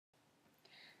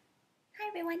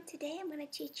everyone, today I'm going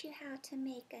to teach you how to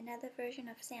make another version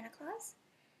of Santa Claus.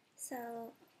 So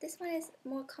this one is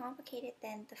more complicated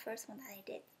than the first one that I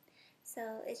did. So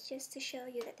it's just to show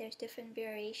you that there's different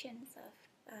variations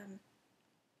of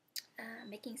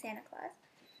making Santa Claus.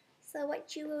 So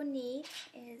what you will need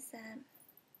is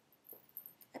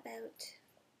about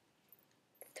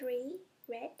 3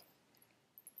 red,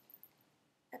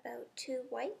 about 2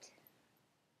 white,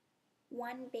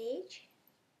 1 beige,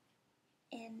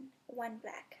 and 1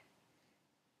 black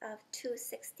of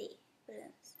 260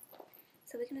 balloons.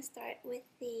 So we're going to start with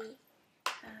the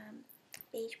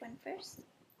beige one first.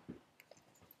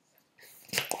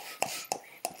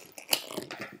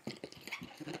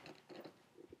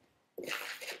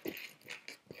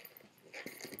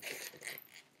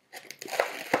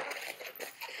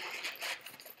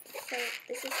 So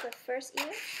this is the first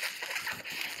ear.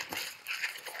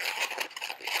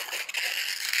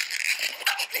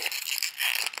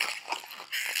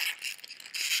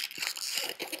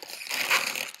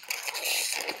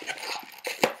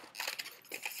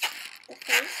 The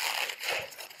face,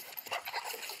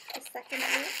 the second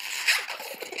ear,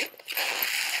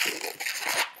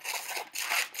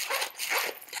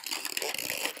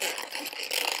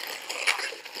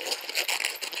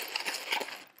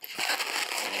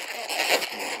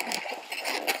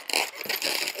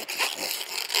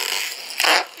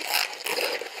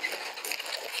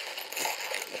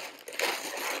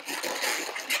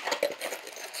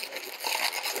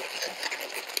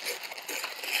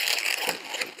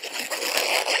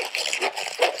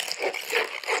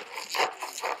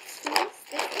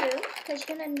 because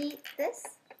you're going to need this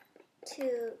to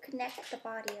connect the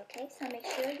body, okay? So make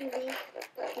sure you leave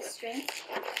the string.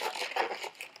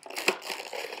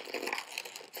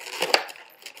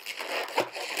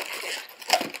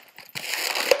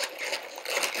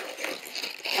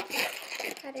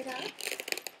 Cut it off.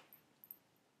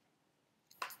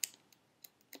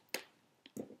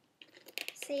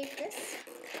 Save this,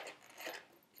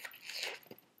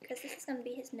 because this is going to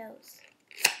be his nose.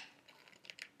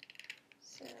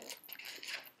 So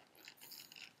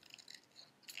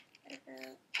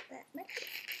about that much.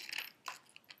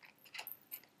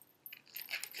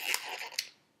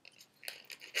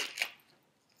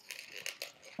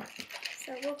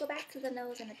 So we'll go back to the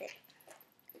nose in a bit.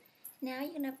 Now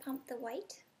you're going to pump the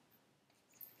white.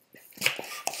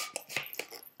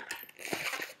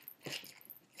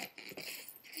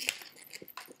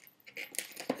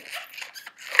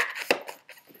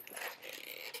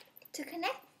 To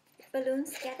connect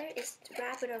balloons together is to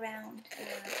wrap it around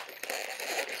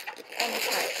any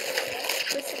part. Okay?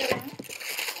 Twist it around.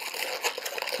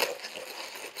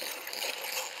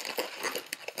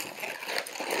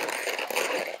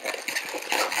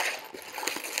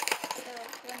 So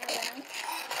one around.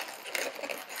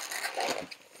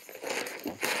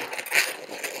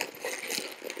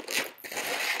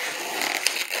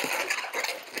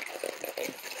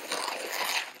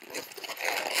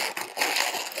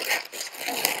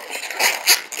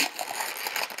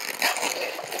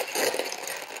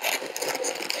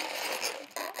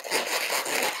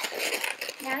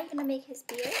 Now you're going to make his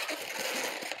beard.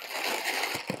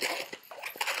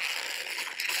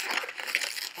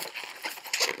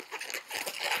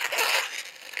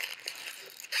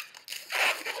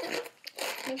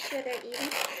 Make sure they're even.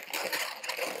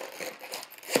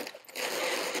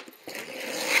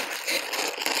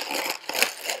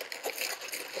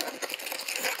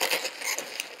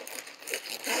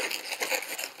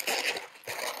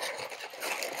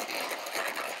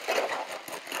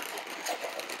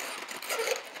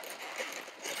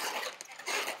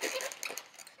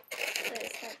 So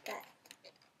it's like that.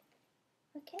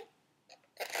 Okay?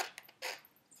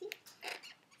 See?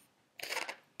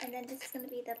 And then this is going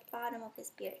to be the bottom of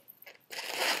his beard.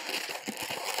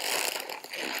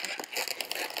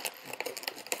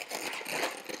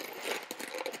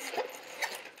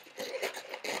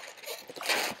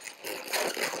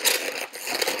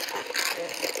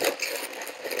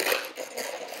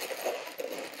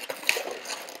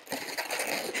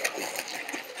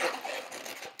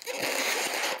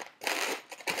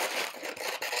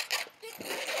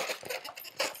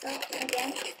 So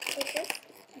again, take this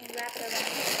and wrap it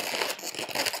around.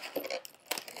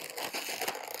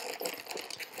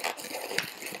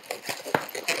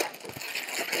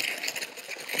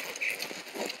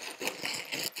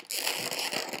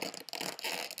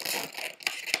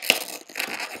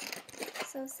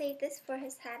 So save this for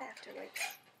his hat afterwards.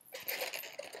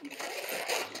 Okay.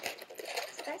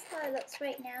 So that's how it looks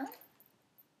right now.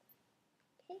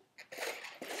 Okay.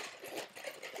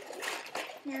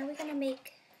 Now we're going to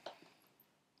make.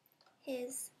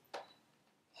 'His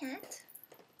hat.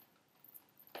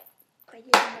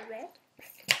 using the red.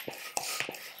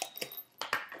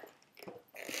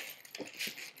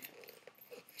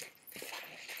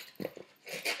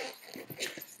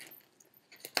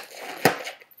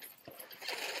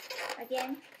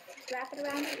 Again, wrap it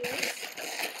around the ears.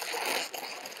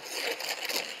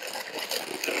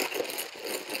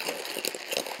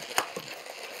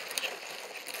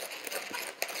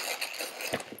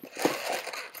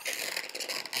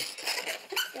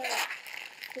 So,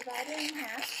 divide it in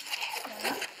half.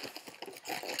 One.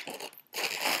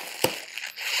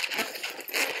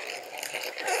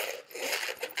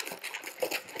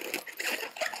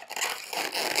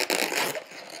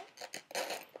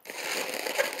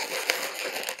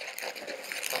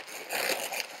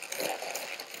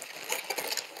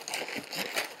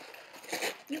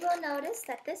 You will notice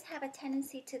that this have a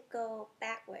tendency to go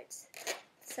backwards.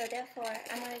 So therefore,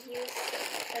 I'm going to use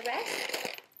the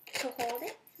rest to hold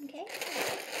it, okay?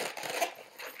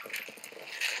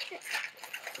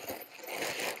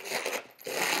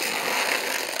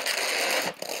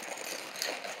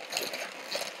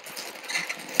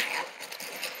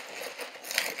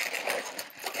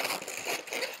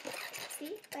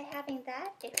 See, by having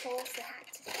that, it holds the hat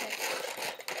together.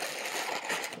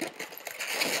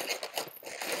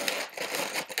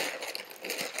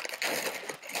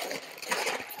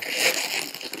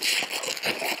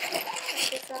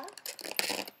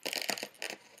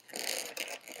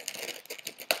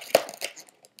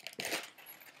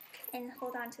 And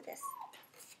hold on to this.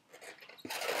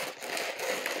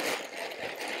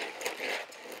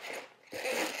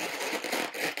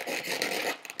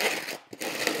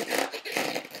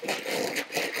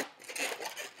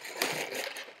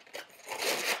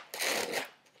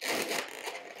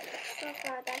 So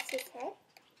far, that's his head.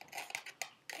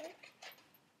 Okay.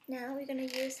 Now we're going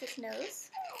to use his nose.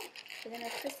 We're going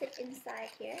to twist it inside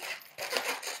here.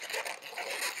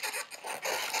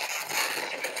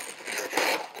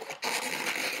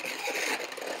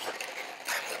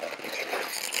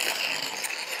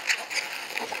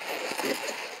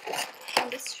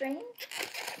 And the string,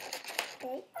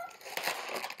 okay,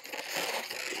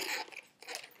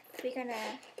 we're going to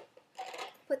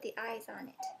put the eyes on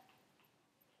it.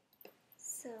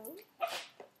 So,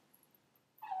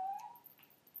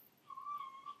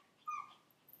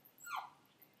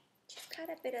 just cut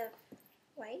a bit of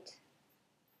white,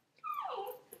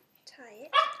 tie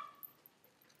it.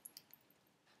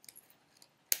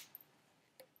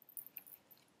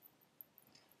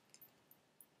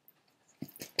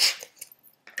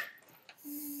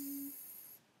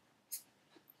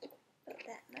 About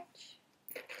that much.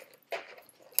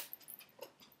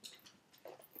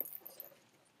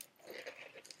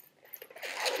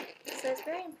 So it's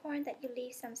very important that you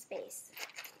leave some space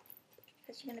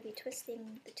because you're going to be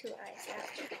twisting the two eyes out.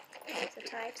 So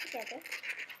tie it together.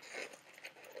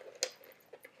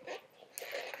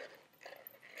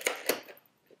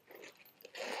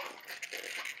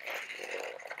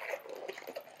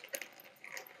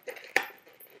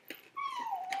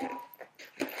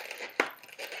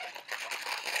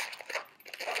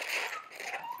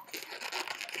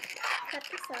 Cut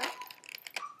this off.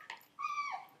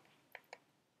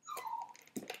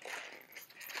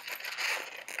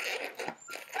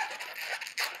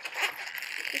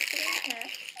 Twist it in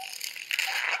half.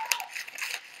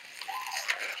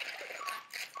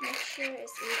 Make sure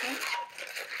it's even.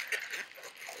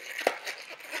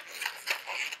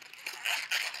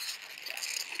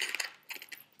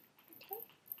 Okay.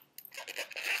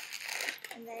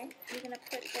 And then you're going to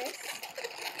put this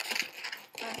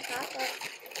on top of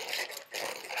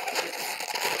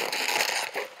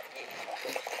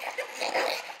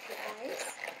the eyes,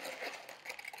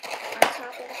 on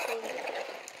top of the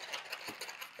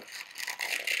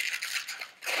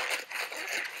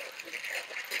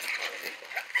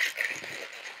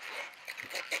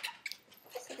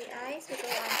so the eyes will go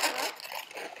on top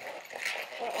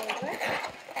or over.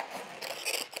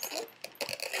 See?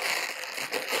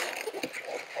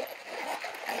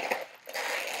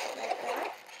 Like that.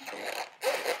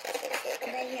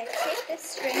 And then you take this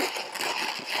string and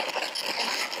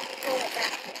pull it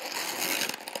back.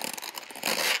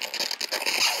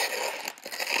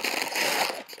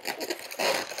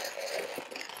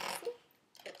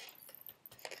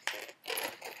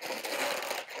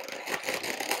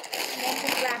 And then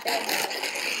just wrap it in.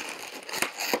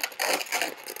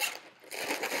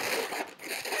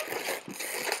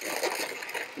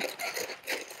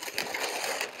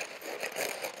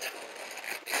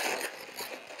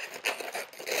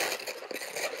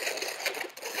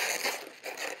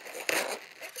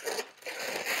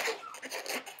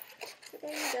 So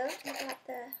there you go. You got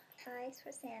the eyes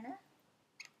for Santa.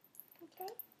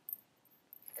 Okay.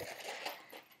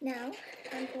 Now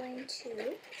I'm going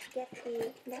to get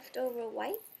the leftover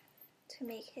white to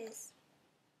make his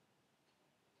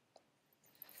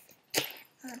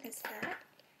hat.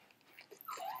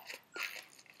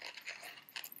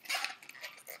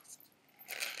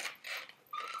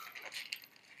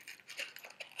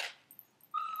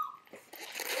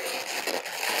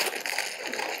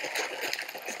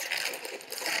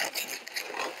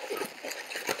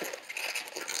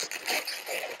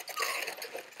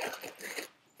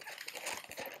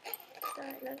 So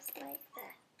it looks like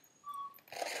that.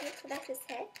 Okay, so that's his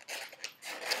head.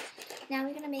 Now we're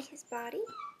going to make his body.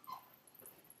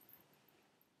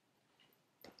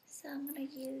 So I'm going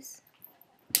to use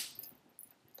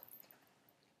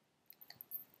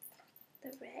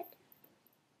the red.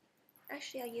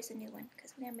 Actually, I'll use a new one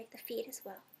because we're going to make the feet as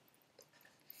well.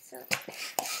 So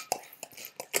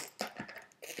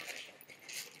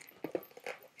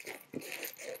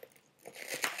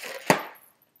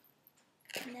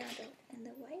now the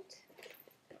white.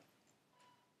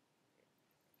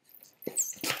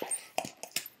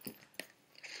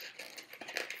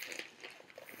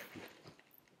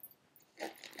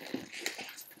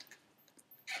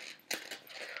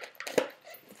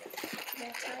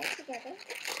 Then tie it together.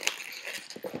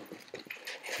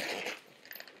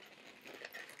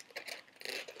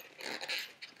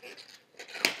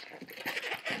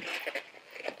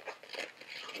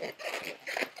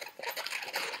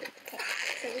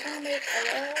 So we're going to make a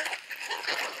little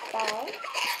ball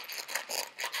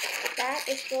that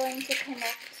is going to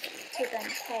connect to the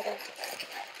head of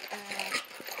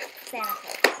Santa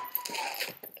Claus.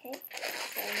 Okay,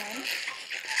 so 1,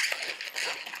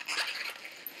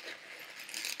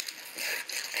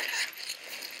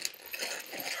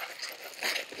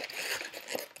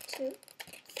 2.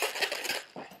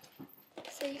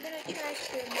 So you're going to try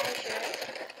to measure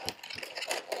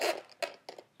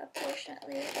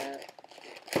approximately about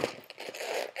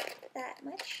that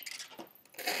much.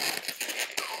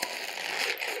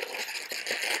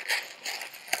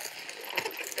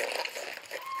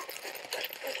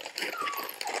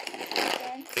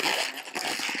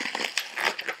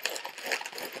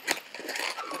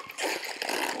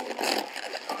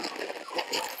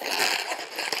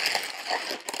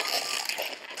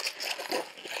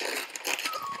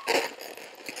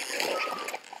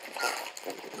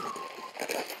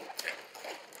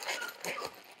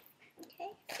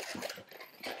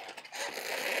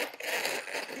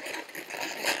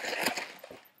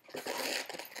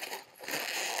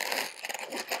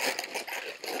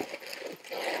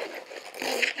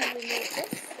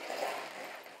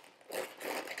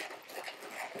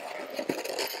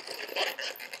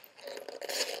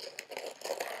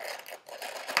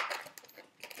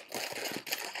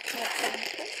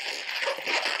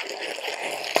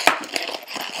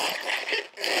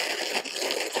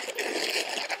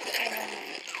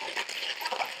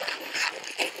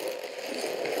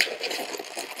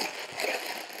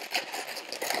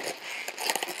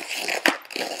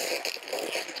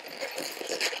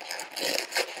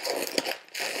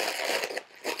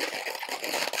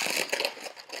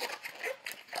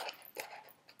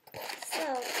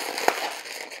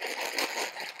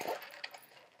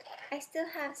 I still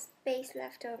have space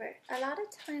left over. A lot of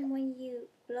time when you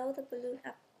blow the balloon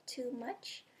up too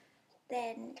much,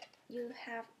 then you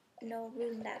have no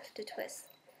room left to twist,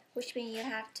 which means you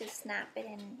have to snap it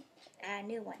and add a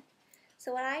new one.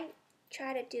 So what I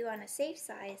try to do on a safe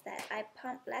side is that I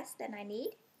pump less than I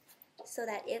need, so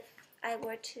that if I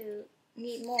were to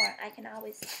need more, I can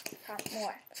always pump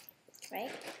more,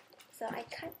 right? So I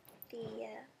cut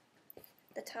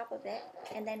the top of it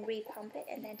and then re-pump it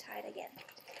and then tie it again.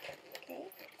 Okay.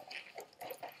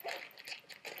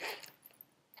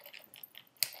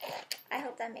 I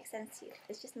hope that makes sense to you.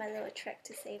 It's just my little trick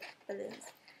to save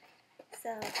balloons.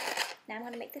 So now I'm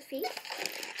going to make the feet.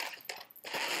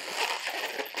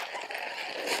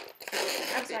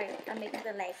 I'm sorry, I'm making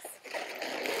the legs.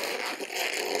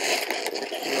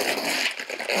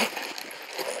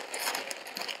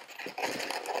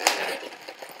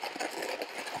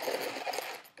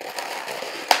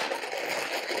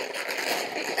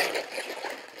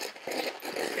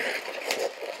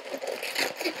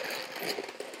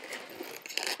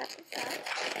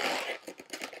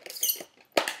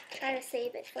 Try to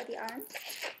save it for the arms.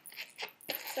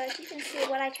 So as you can see,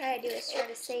 what I try to do is try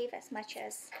to save as much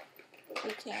as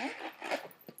we can.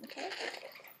 Okay.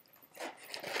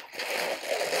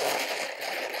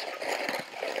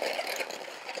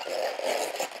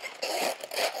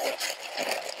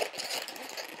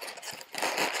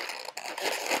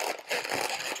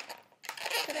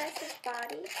 So that's his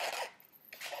body.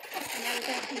 And now we're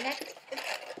going to connect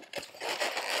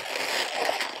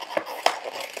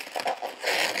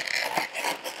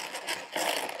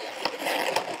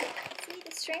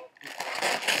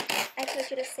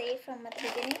from the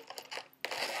beginning.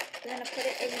 We're going to put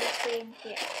it in between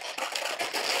here.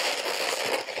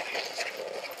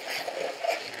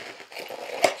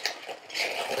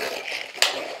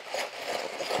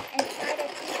 And try to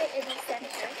keep it in the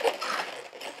center.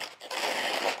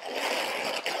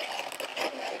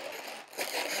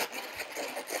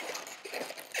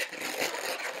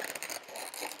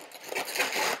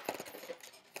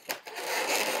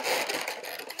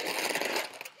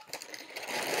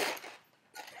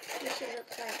 It should look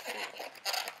like that.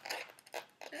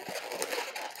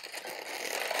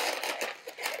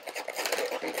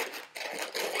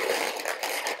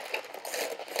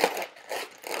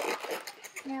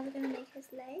 Now we're going to make his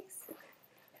legs.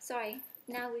 Sorry,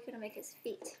 now we're going to make his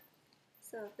feet.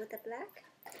 So with the black.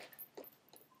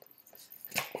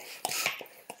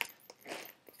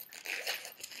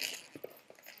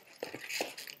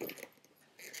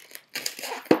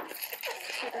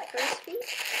 For the first feet.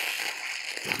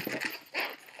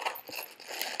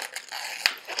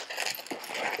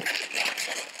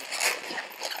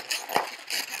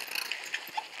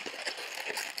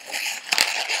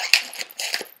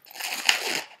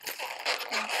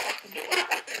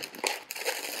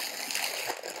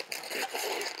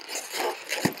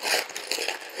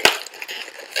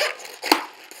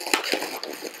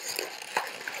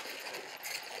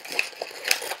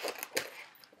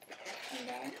 And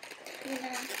then we're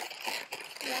going to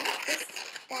wrap this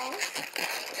ball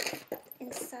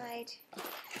inside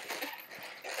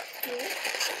here.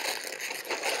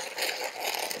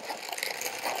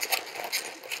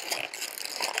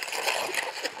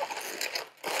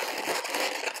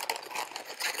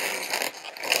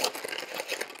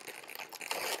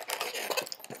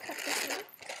 Cut this out.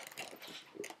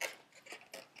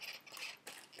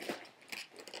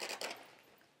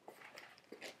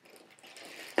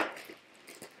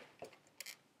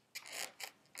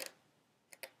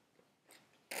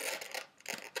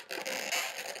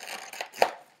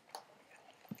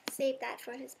 Save that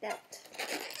for his belt.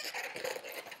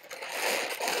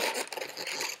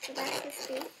 So that's his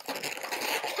feet.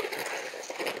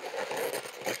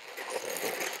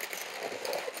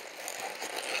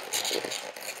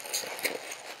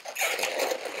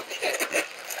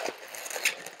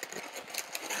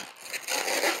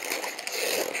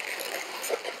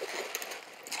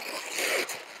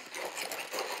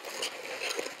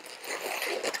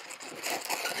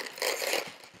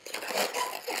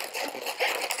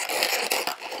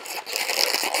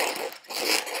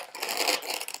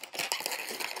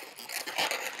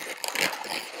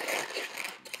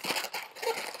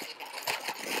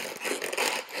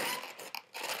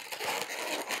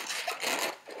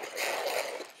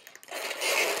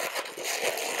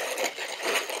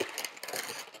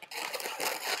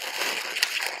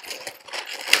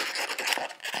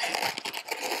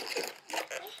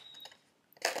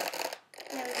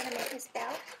 Now we're going to make his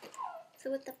belt.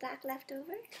 So with the black left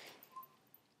over.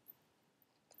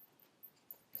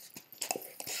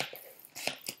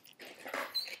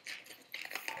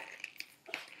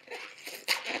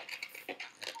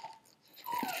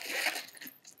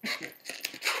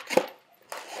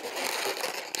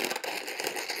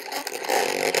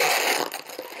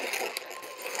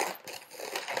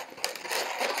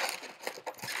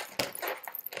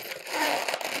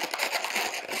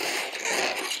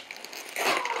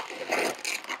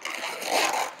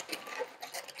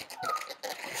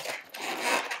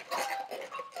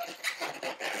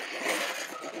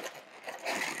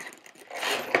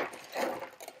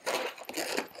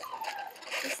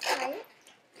 Just tie it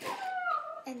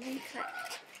and then cut.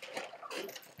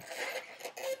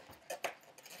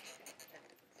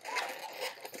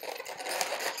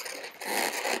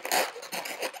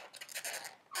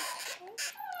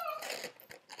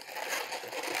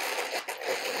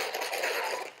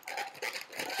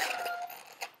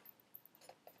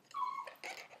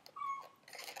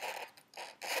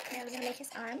 Now we're going to make his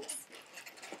arms.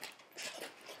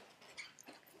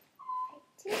 I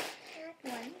did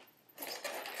that one.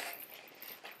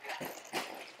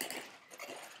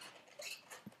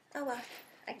 Oh well,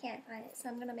 I can't find it, so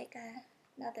I'm going to make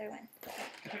another one.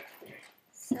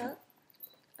 So,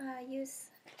 use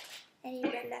any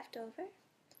red left over.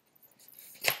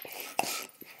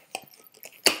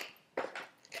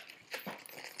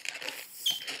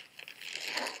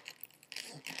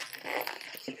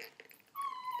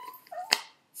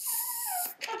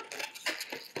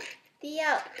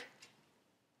 Theo!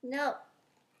 No!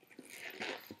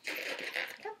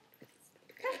 Come.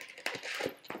 Come.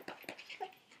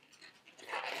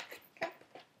 Come.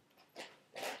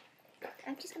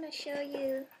 I'm just going to show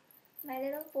you my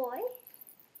little boy.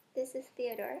 This is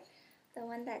Theodore, the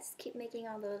one that's keep making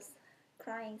all those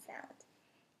crying sound.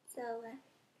 So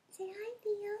say hi,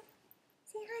 Theo.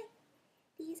 Say hi.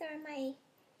 These are my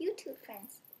YouTube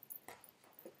friends.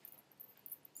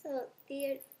 So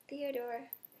Theodore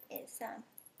is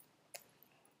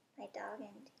my dog,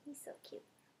 and he's so cute.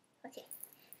 Okay,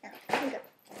 now here we go.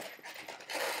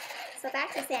 So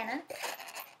back to Santa.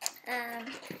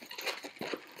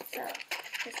 So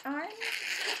his arm,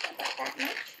 about that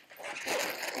much,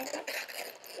 I think.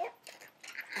 Yep.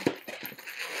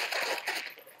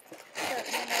 So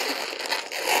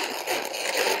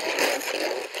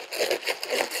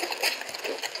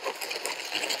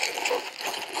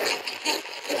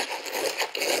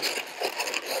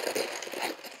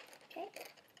okay,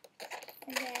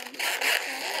 and then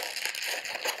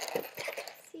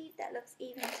see if that looks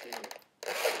even to you.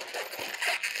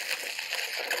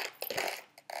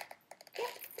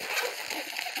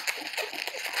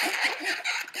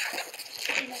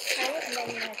 And then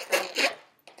you're going to tie it.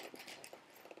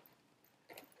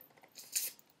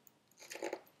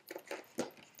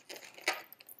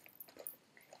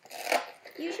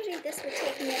 Usually this would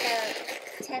take me about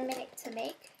 10 minutes to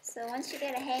make, so once you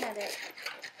get a hang of it,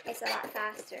 it's a lot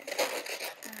faster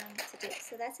to do.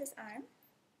 So that's his arm.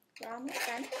 We're almost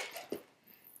done.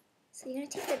 So you're going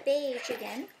to take the beige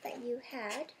again that you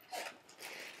had,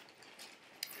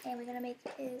 and we're going to make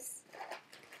his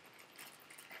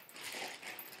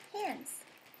hands.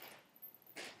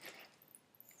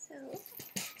 So,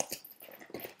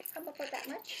 probably about that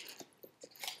much.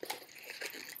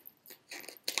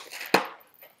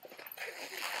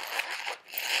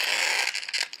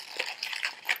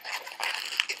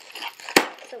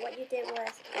 So what you did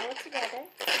was roll it together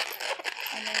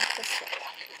and then twist it.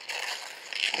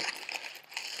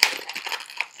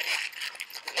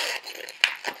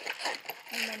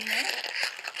 And then more.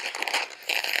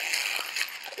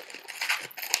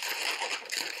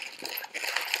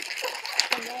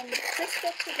 And then twist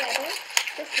it together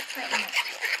just to tighten it.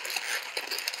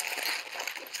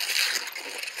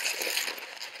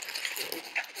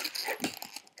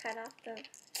 Cut off the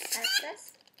excess.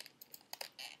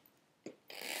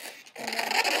 And then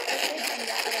twist it and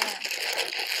wrap it around.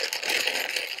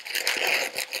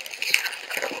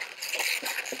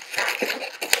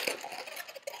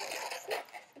 So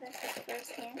that's his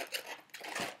first hand.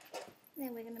 Then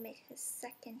we're going to make his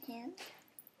second hand.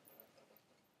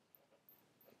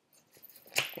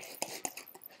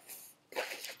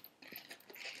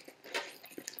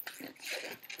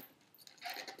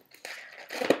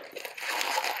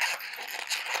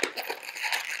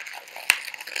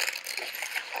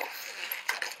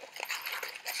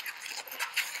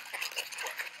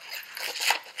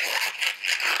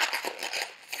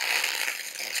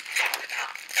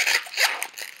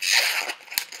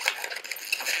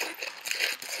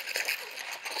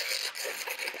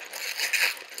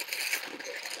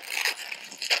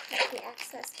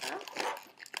 Excess off.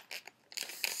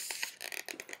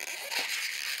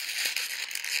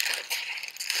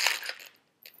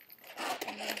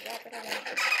 And then wrap it around.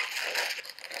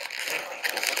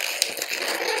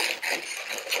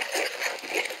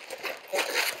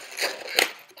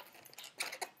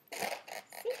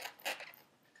 See?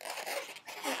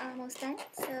 We're almost done.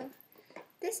 So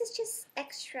this is just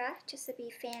extra, just to be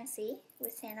fancy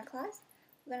with Santa Claus.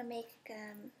 We're going to make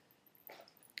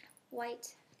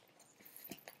white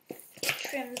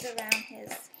trims around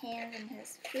his hands and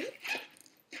his feet.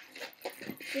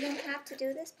 You don't have to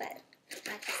do this, but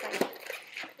I just like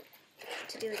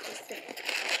to do it just so.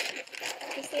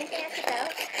 The same thing at the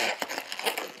belt.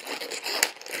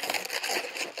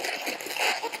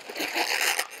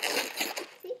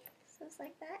 See? So it's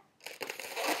like that.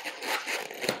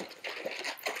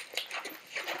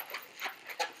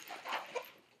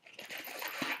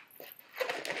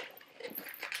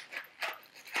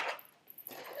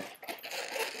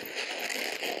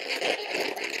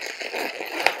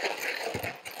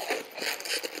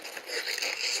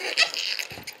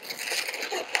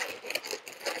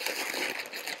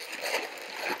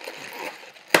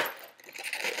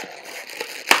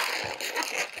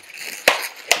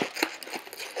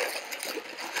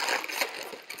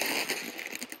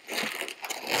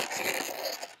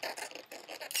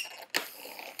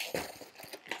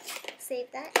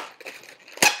 Save that.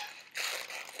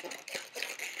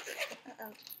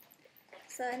 Uh-oh.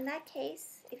 So in that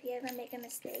case, if you ever make a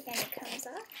mistake and it comes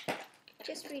off,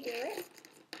 just redo it.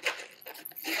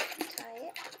 Tie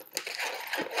it.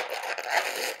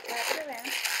 Wrap it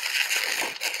around.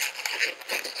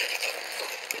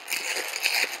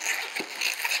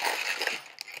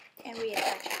 And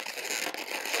reattach it.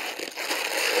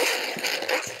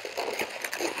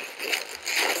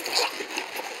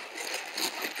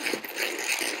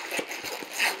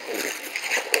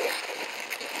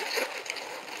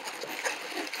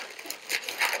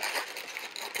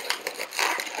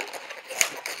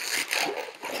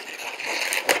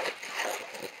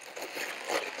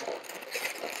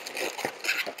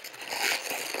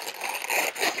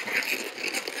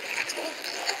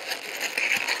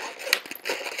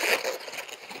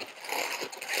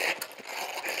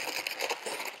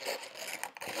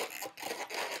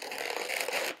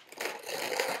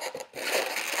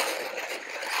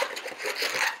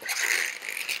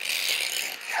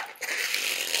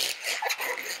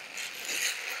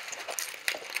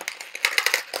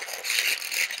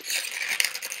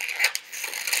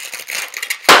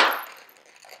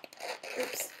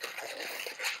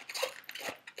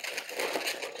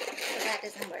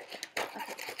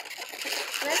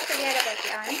 forget about the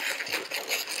arm.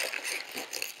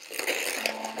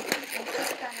 And I'm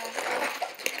just gonna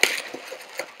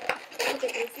keep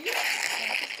it easy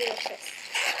and just do a twist.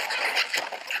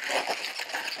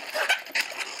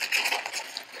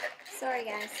 Sorry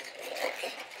guys.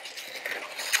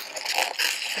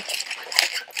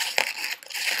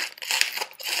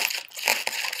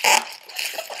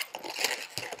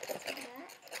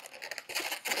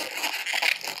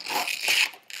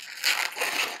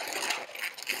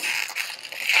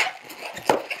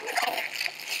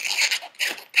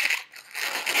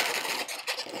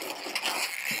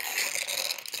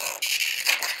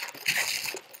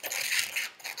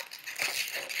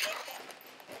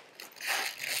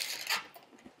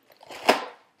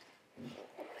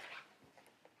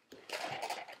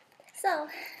 So,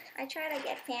 I tried to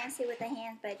get fancy with the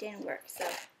hands, but it didn't work, so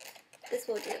this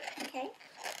will do, okay?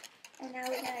 And now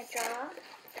we're going to draw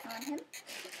on him.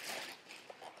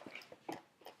 So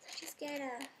just get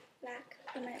a black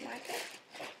permanent marker.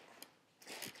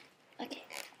 Okay.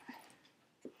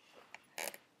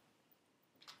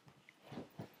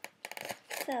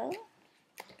 So,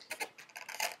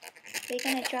 we're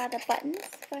going to draw the buttons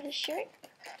for his shirt.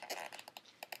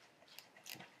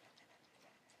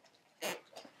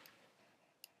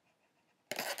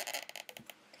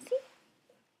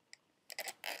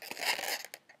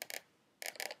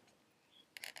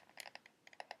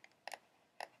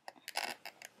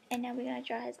 And now we're going to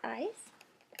draw his eyes.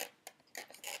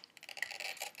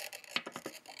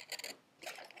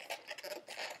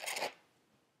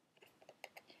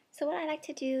 So what I like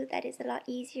to do that is a lot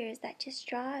easier is that just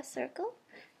draw a circle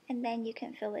and then you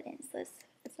can fill it in. So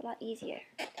it's a lot easier.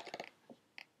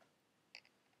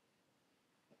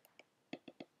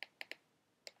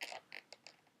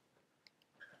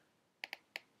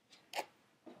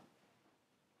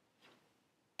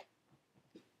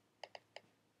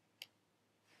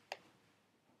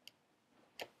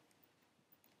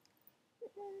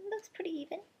 Looks pretty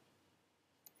even.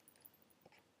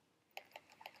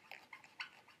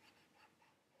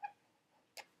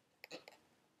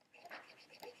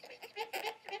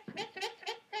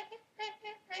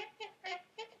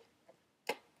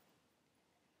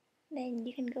 Then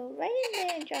you can go right in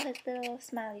there and draw his little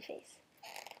smiley face.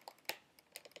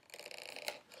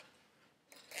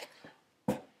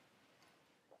 Okay.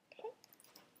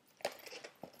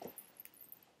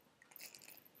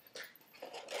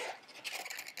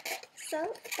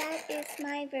 So that is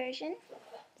my version,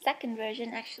 second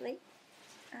version actually.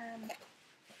 Oh,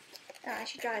 I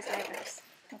should draw his eyebrows.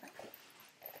 Hold on.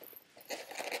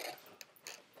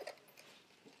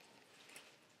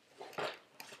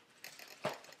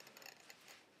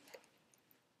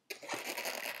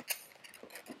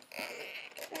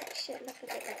 That should look a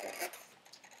bit like this.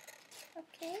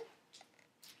 Okay.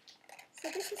 So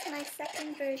this is my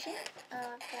second version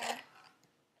of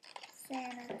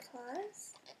Santa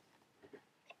Claus.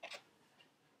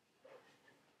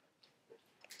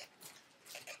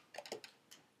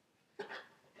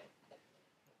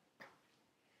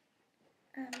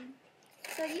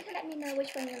 So you can let me know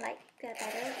which one you like better,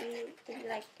 if you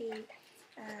like the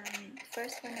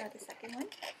first one or the second one.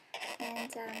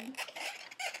 And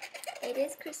it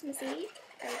is Christmas Eve.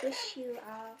 I wish you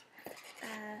all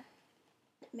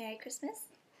Merry Christmas.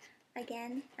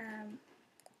 Again,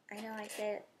 I know I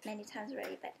said it many times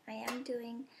already, but I am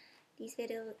doing these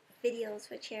videos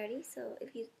for charity, so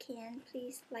if you can,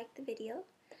 please like the video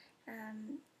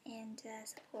and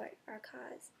support our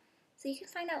cause. So you can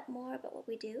find out more about what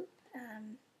we do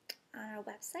on our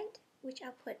website, which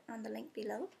I'll put on the link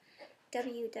below,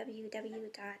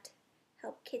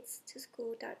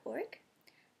 www.helpkidstoschool.org.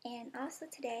 And also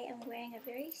today I'm wearing a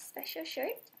very special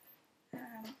shirt.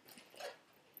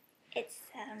 It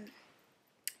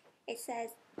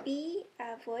says, "Be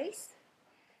a voice,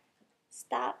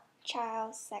 stop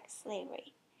child sex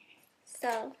slavery."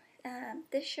 So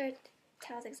this shirt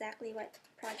tells exactly what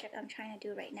project I'm trying to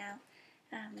do right now.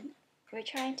 We're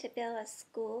trying to build a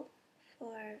school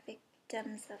for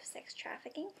victims of sex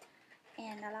trafficking,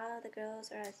 and a lot of the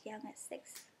girls are as young as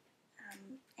 6.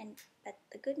 But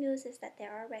the good news is that they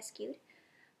are rescued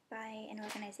by an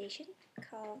organization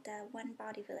called One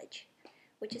Body Village,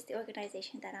 which is the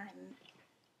organization that I'm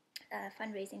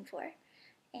fundraising for.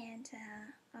 And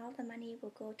all the money will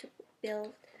go to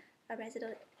build a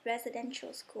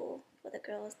residential school for the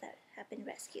girls that have been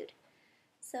rescued.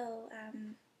 So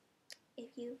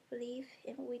if you believe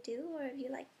in what we do, or if you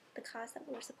like the cause that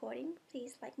we're supporting,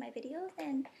 please like my videos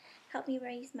and help me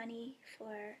raise money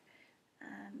for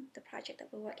the project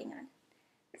that we're working on.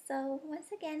 So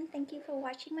once again, thank you for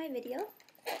watching my video,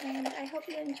 and I hope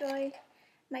you enjoy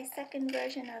my second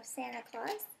version of Santa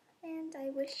Claus, and I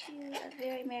wish wish you a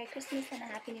very Merry Christmas and a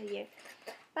Happy New Year.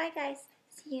 Bye guys.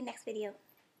 See you next video.